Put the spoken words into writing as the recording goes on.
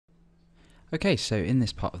Okay, so in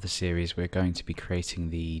this part of the series we're going to be creating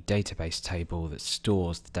the database table that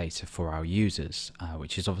stores the data for our users,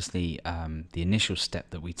 which is obviously the initial step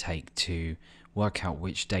that we take to work out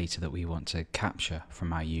which data that we want to capture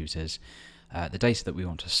from our users, the data that we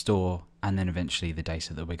want to store, and then eventually the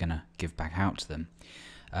data that we're going to give back out to them.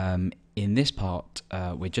 In this part,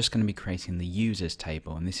 we're just going to be creating the users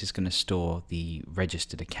table, and this is going to store the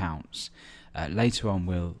registered accounts. Later on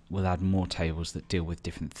we'll add more tables that deal with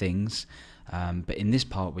different things, but in this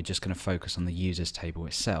part we're just going to focus on the users table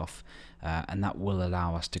itself, and that will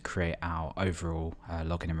allow us to create our overall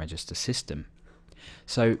login and register system.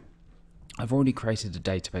 So I've already created a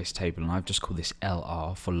database table, and I've just called this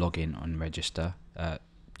LR for login and register.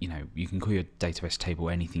 You can call your database table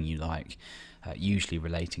anything you like, usually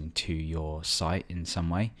relating to your site in some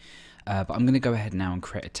way. But I'm going to go ahead now and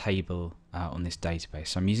create a table on this database.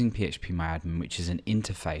 So I'm using PHP MyAdmin, which is an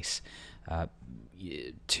interface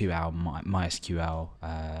to our MySQL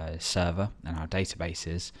server and our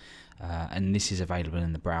databases, and this is available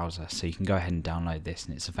in the browser. So you can go ahead and download this,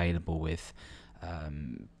 and it's available with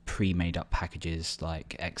pre-made up packages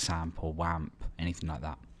like XAMPP or WAMP, anything like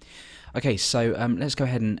that. Okay, so let's go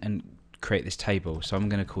ahead and create this table. So I'm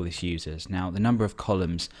going to call this users. Now the number of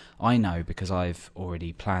columns I know because I've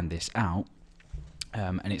already planned this out,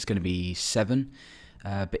 and it's going to be 7,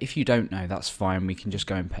 but if you don't know, that's fine. We can just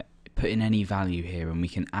go and put in any value here, and we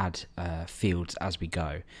can add fields as we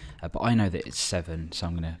go, but I know that it's 7, so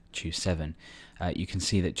I'm going to choose 7. You can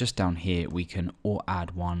see that just down here we can or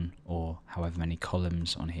add 1 or however many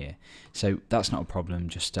columns on here, so that's not a problem.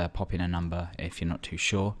 Just pop in a number if you're not too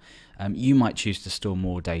sure. You might choose to store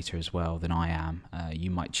more data as well than I am. You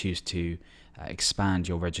might choose to expand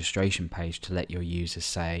your registration page to let your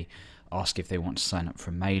users ask if they want to sign up for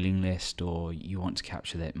a mailing list, or you want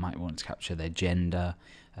to might want to capture their gender,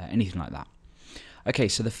 anything like that. Okay,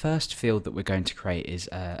 so the first field that we're going to create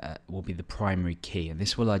will be the primary key, and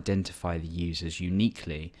this will identify the users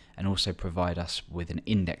uniquely and also provide us with an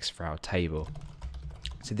index for our table.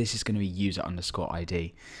 So this is going to be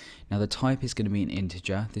user_ID. Now the type is going to be an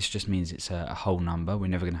integer. This just means it's a whole number. We're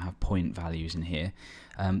never going to have point values in here.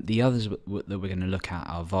 The others that we're going to look at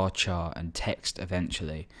are varchar and text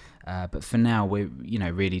eventually. But for now,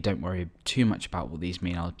 really don't worry too much about what these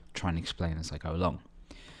mean. I'll try and explain as I go along.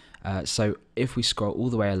 So if we scroll all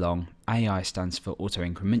the way along, AI stands for auto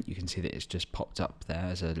increment. You can see that it's just popped up there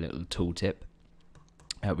as a little tooltip.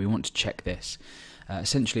 We want to check this.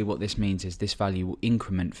 Essentially what this means is this value will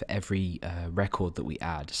increment for every record that we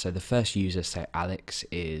add. So the first user, say Alex,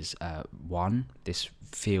 is 1. This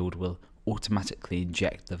field will automatically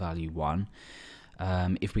inject the value 1.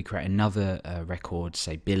 If we create another record,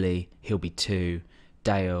 say Billy, he'll be 2,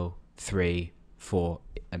 Dale 3, 4,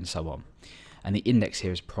 and so on. And the index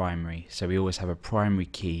here is primary, so we always have a primary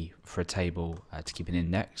key for a table to keep an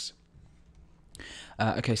index.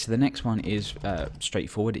 Okay, so the next one is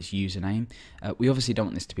straightforward. It's username. We obviously don't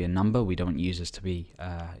want this to be a number. We don't want users to be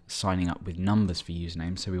signing up with numbers for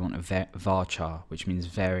username, so we want a varchar, which means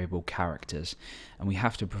variable characters, and we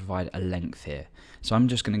have to provide a length here. So I'm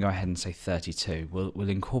just going to go ahead and say 32. We'll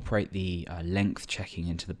incorporate the length checking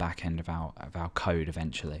into the back end of our code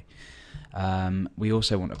eventually. We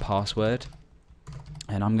also want a password,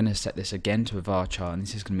 and I'm going to set this again to a varchar, and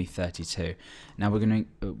this is going to be 32. Now we're going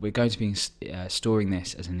to be storing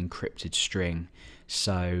this as an encrypted string,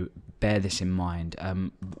 so bear this in mind.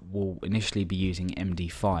 We'll initially be using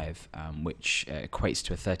MD5, which equates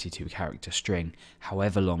to a 32 character string,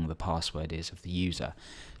 however long the password is of the user.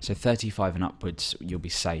 So 35 and upwards you'll be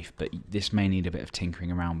safe, but this may need a bit of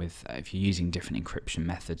tinkering around with if you're using different encryption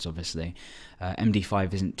methods, obviously.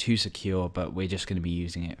 MD5 isn't too secure, but we're just going to be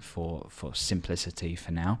using it for simplicity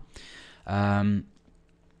for now.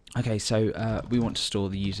 Okay, so we want to store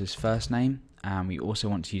the user's first name, and we also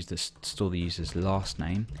want to store the user's last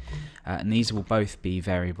name, and these will both be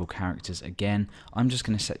variable characters again. I'm just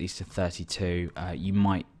going to set these to 32. You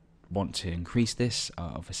might want to increase this,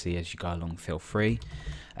 obviously as you go along, feel free.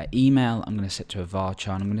 Email I'm going to set to a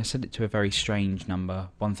varchar, and I'm going to set it to a very strange number,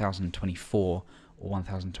 1024 or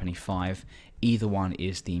 1025. Either one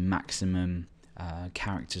is the maximum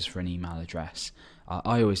characters for an email address.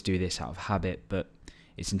 I always do this out of habit, but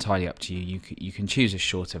it's entirely up to you. You can choose a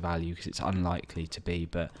shorter value because it's unlikely to be,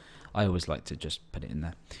 but I always like to just put it in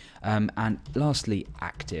there. And lastly,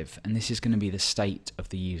 active, and this is going to be the state of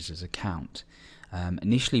the user's account.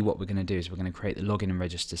 Initially what we're going to do is we're going to create the login and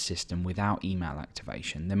register system without email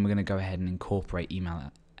activation. Then we're going to go ahead and incorporate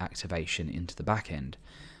email activation into the back end,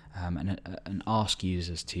 and ask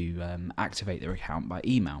users to activate their account by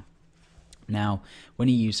email. Now, when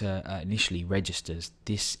a user initially registers,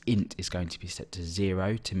 this int is going to be set to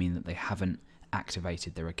 0 to mean that they haven't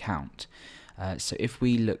activated their account. So if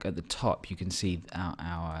we look at the top, you can see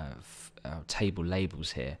our table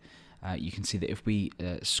labels here. You can see that if we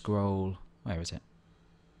scroll, where is it?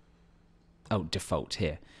 Oh, default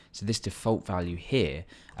here. So this default value here,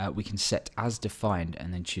 we can set as defined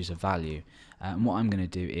and then choose a value. And what I'm going to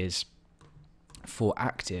do is, for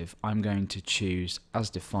active, I'm going to choose as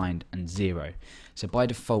defined and 0. So by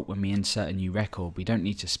default, when we insert a new record, we don't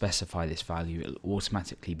need to specify this value. It'll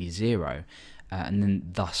automatically be 0, and then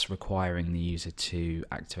thus requiring the user to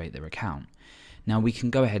activate their account. Now we can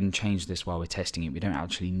go ahead and change this while we're testing it. We don't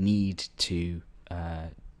actually need to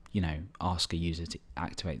ask a user to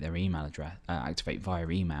activate their email address, activate via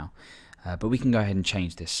email. But we can go ahead and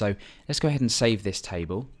change this. So let's go ahead and save this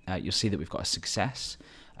table. You'll see that we've got a success.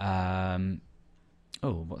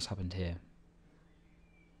 Oh, what's happened here?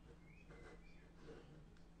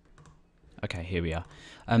 Okay, here we are.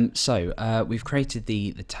 So we've created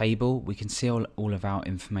the table. We can see all of our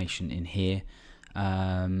information in here.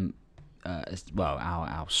 Well,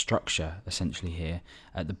 our structure essentially here.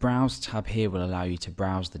 The Browse tab here will allow you to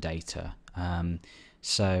browse the data.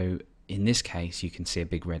 So in this case, you can see a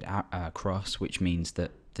big red cross, which means that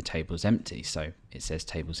the table is empty. So it says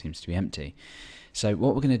table seems to be empty. So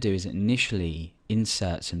what we're going to do is initially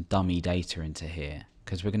insert some dummy data into here,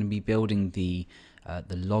 because we're going to be building the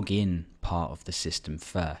login part of the system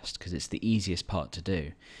first, because it's the easiest part to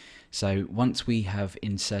do. So once we have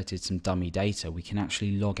inserted some dummy data, we can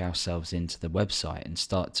actually log ourselves into the website and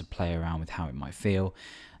start to play around with how it might feel.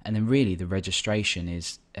 And then really the registration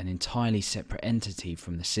is an entirely separate entity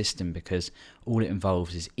from the system, because all it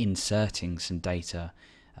involves is inserting some data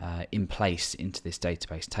in place into this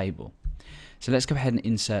database table. So let's go ahead and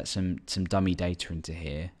insert some dummy data into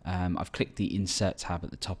here. I've clicked the Insert tab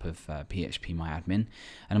at the top of PHP My Admin,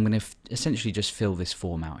 and I'm going to essentially just fill this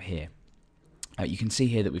form out here. You can see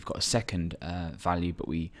here that we've got a second value, but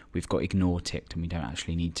we've got ignore ticked, and we don't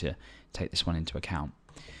actually need to take this one into account.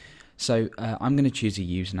 So I'm going to choose a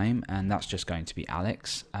username, and that's just going to be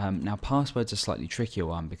Alex. Now password's a slightly trickier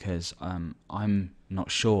one, because I'm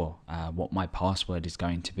not sure what my password is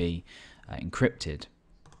going to be encrypted.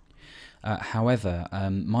 However,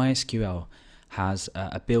 MySQL has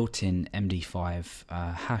a built-in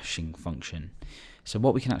MD5 hashing function. So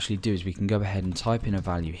what we can actually do is we can go ahead and type in a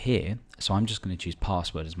value here. So I'm just going to choose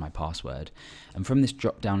password as my password. And from this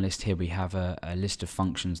drop-down list here, we have a list of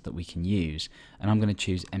functions that we can use. And I'm going to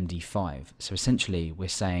choose MD5. So essentially, we're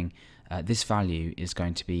saying this value is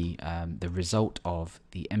going to be the result of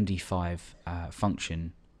the MD5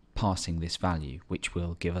 function passing this value, which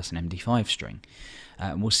will give us an MD5 string.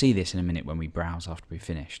 And we'll see this in a minute when we browse after we've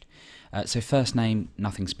finished. So first name,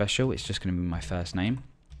 nothing special. It's just going to be my first name,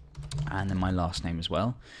 and then my last name as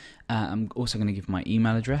well. I'm also going to give my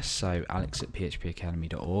email address, so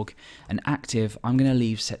alex@phpacademy.org. And active, I'm going to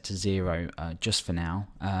leave set to 0 just for now,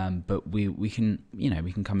 but we can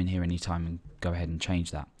come in here anytime and go ahead and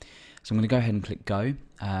change that. So I'm going to go ahead and click go.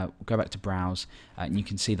 Go back to browse, and you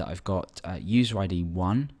can see that I've got user ID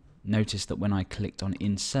 1. Notice that when I clicked on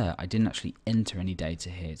insert, I didn't actually enter any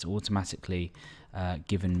data here. It's automatically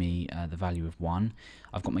given me the value of 1.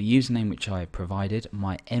 I've got my username, which I provided,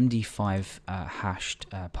 my MD5 hashed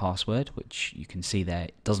password, which you can see there,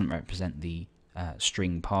 it doesn't represent the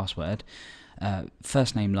string password.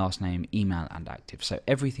 First name, last name, email, and active. So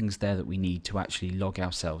everything's there that we need to actually log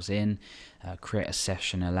ourselves in, create a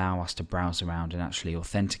session, allow us to browse around and actually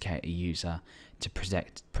authenticate a user to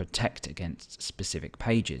protect against specific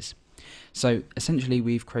pages. So essentially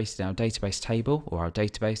we've created our database table, or our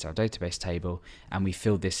database table, and we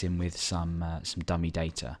filled this in with some dummy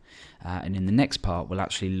data. And in the next part we'll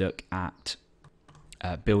actually look at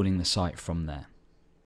building the site from there.